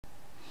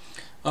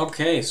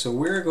Okay, so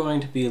we're going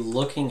to be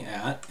looking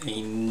at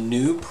a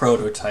new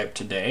prototype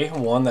today,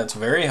 one that's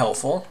very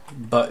helpful,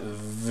 but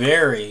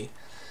very,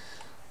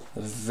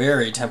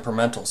 very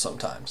temperamental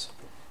sometimes.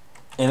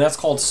 And that's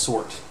called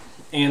sort.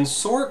 And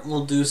sort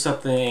will do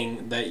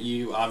something that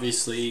you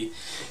obviously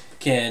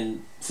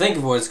can think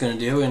of what it's going to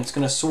do, and it's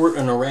going to sort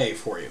an array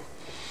for you.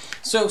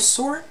 So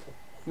sort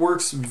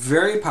works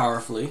very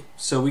powerfully,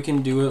 so we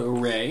can do an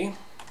array.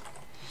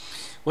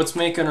 Let's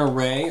make an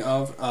array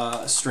of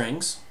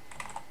strings.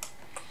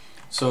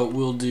 So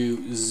we'll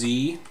do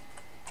Z,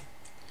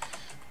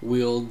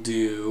 we'll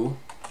do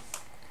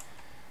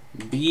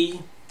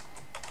B,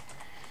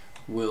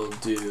 we'll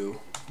do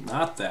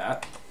not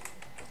that,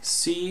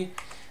 C,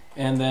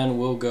 and then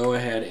we'll go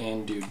ahead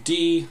and do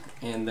D,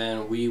 and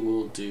then we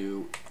will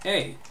do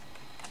A.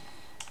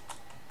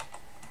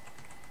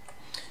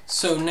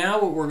 So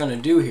now what we're going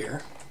to do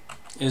here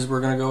is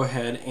we're going to go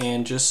ahead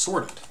and just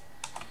sort it.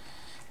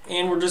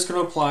 And we're just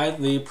going to apply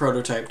the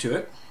prototype to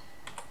it.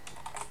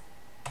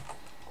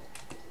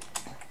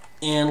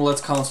 And let's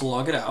console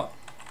log it out.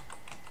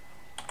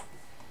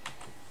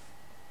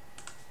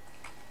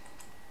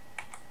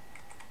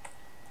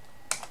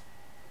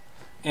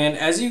 And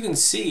as you can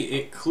see,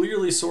 it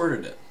clearly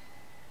sorted it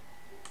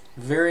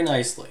very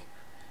nicely.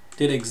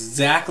 Did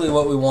exactly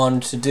what we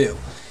wanted to do.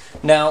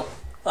 Now,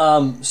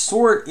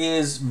 sort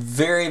is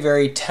very,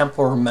 very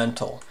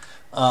temperamental.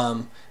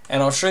 And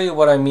I'll show you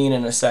what I mean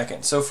in a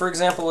second. So for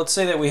example, let's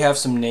say that we have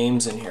some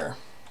names in here.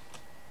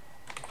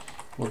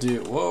 We'll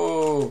do,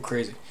 whoa,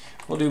 crazy.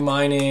 We'll do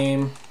my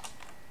name,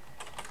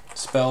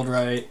 spelled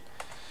right.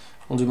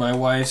 We'll do my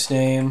wife's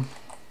name.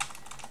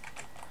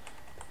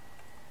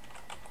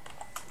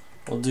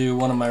 We'll do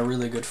one of my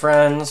really good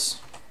friends.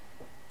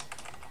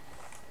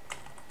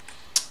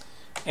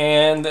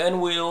 And then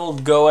we'll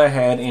go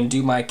ahead and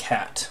do my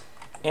cat.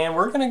 And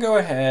we're going to go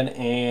ahead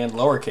and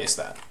lowercase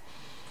that.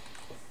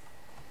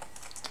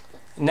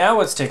 Now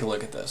let's take a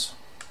look at this.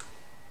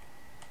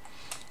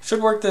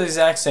 Should work the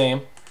exact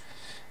same.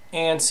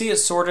 And see, it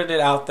sorted it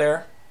out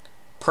there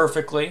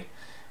perfectly.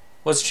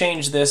 Let's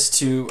change this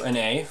to an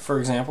A, for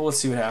example. Let's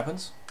see what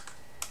happens.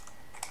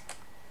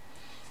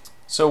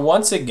 So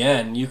once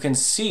again, you can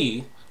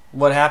see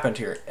what happened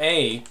here.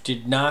 A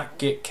did not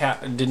get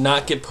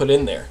put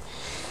in there.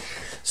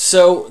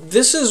 So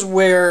this is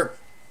where,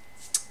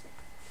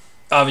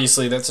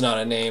 obviously that's not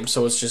a name,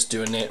 so let's just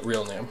do a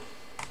real name.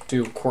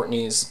 Do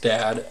Courtney's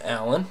dad,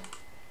 Alan.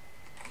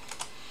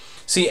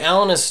 See,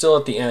 Alan is still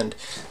at the end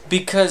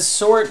because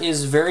sort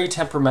is very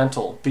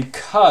temperamental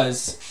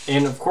because,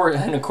 and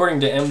according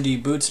to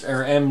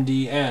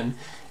MDN,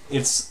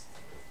 it's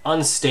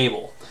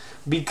unstable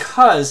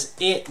because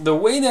the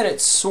way that it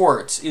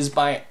sorts is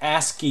by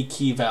ASCII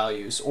key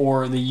values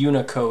or the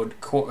Unicode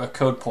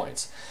code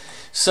points.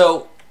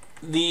 So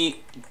the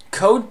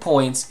code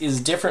points is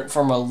different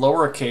from a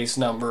lowercase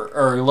number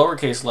or a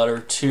lowercase letter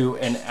to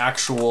an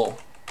actual.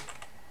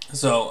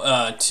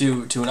 So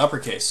to an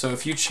uppercase. So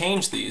if you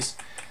change these,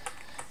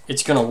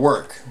 it's going to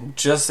work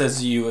just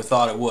as you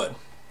thought it would.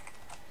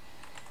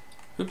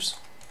 Oops.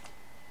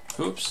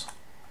 Oops.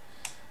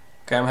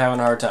 Okay, I'm having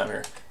a hard time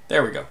here.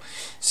 There we go.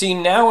 See,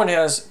 now it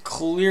has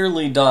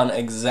clearly done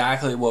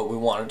exactly what we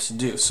wanted to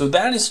do. So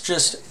that is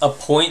just a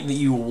point that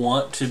you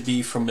want to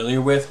be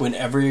familiar with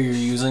whenever you're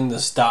using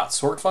this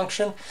 .sort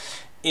function,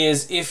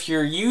 is if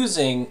you're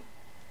using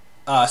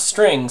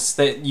strings,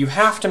 that you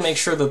have to make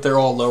sure that they're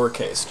all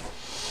lowercase.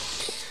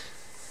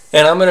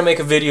 And I'm going to make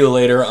a video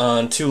later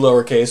on to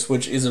lowercase,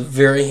 which is a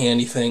very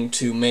handy thing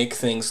to make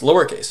things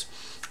lowercase.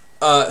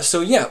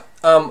 So yeah,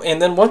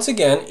 and then once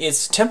again,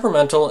 it's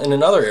temperamental in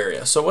another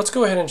area. So let's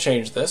go ahead and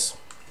change this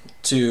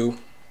to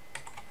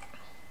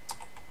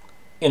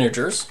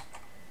integers.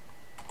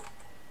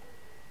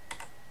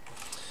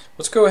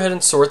 Let's go ahead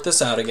and sort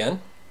this out again.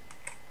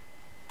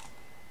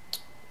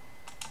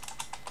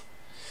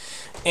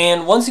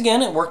 And once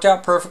again, it worked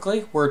out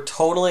perfectly. We're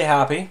totally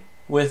happy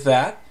with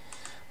that.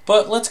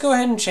 But let's go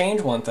ahead and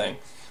change one thing.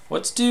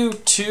 Let's do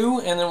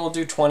 2 and then we'll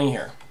do 20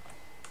 here.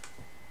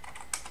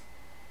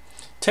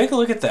 Take a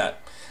look at that.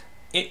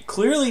 It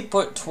clearly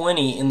put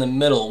 20 in the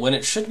middle when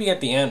it should be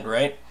at the end,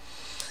 right?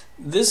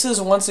 This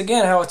is once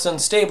again how it's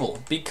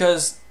unstable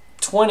because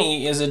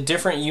 20 is a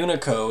different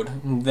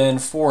Unicode than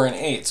 4 and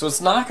 8. So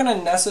it's not going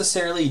to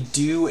necessarily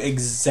do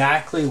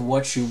exactly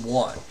what you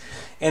want.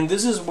 And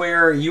this is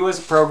where you as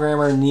a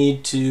programmer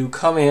need to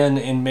come in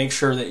and make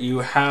sure that you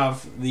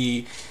have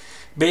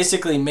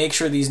basically make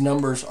sure these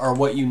numbers are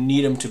what you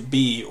need them to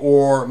be,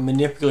 or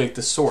manipulate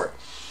the sort.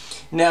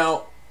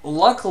 Now,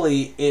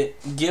 luckily,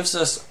 it gives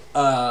us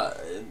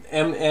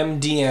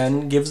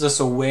MDN gives us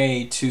a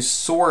way to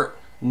sort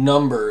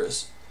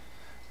numbers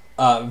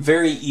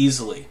very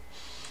easily.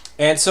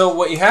 And so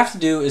what you have to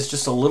do is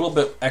just a little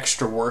bit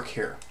extra work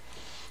here.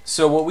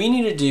 So what we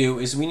need to do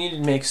is we need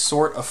to make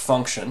sort a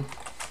function.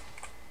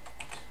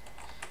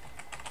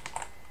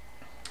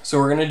 So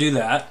we're going to do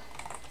that.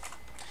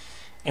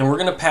 And we're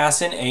going to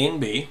pass in A and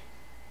B.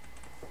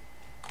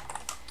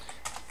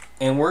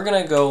 And we're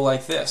going to go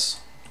like this.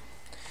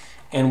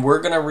 And we're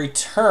going to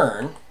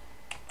return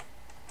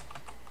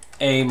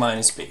A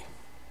minus B.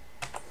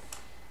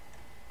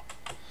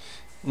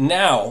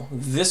 Now,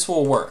 this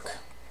will work.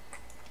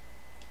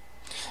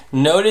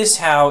 Notice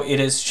how it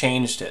has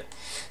changed it.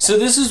 So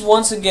this is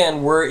once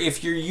again where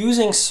if you're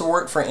using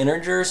sort for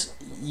integers,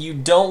 you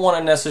don't want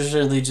to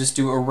necessarily just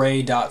do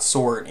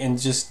array.sort and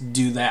just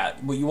do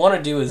that. What you want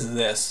to do is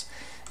this.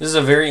 This is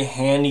a very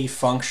handy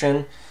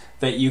function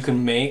that you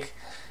can make.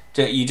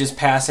 That you just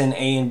pass in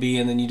A and B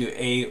and then you do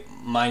A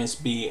minus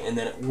B and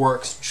then it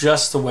works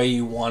just the way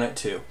you want it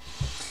to.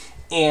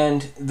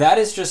 And that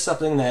is just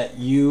something that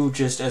you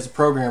just as a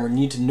programmer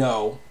need to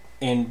know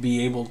and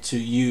be able to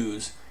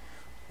use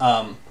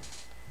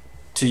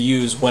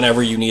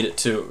whenever you need it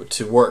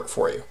to work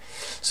for you.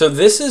 So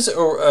this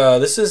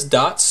is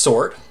dot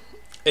sort,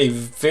 a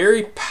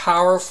very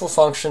powerful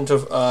function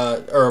to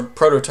or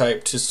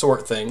prototype to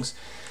sort things.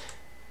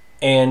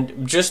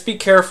 And just be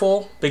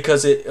careful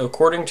because it,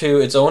 according to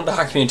its own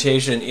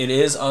documentation, it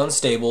is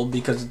unstable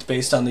because it's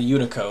based on the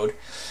Unicode.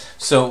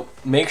 So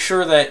make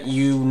sure that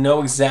you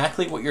know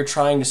exactly what you're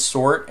trying to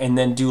sort and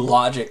then do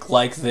logic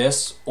like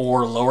this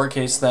or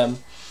lowercase them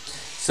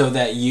so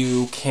that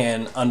you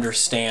can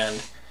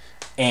understand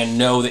and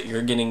know that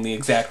you're getting the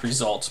exact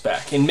results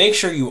back. And make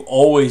sure you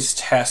always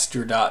test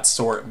your dot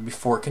sort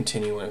before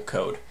continuing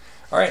code.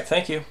 All right,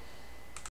 thank you.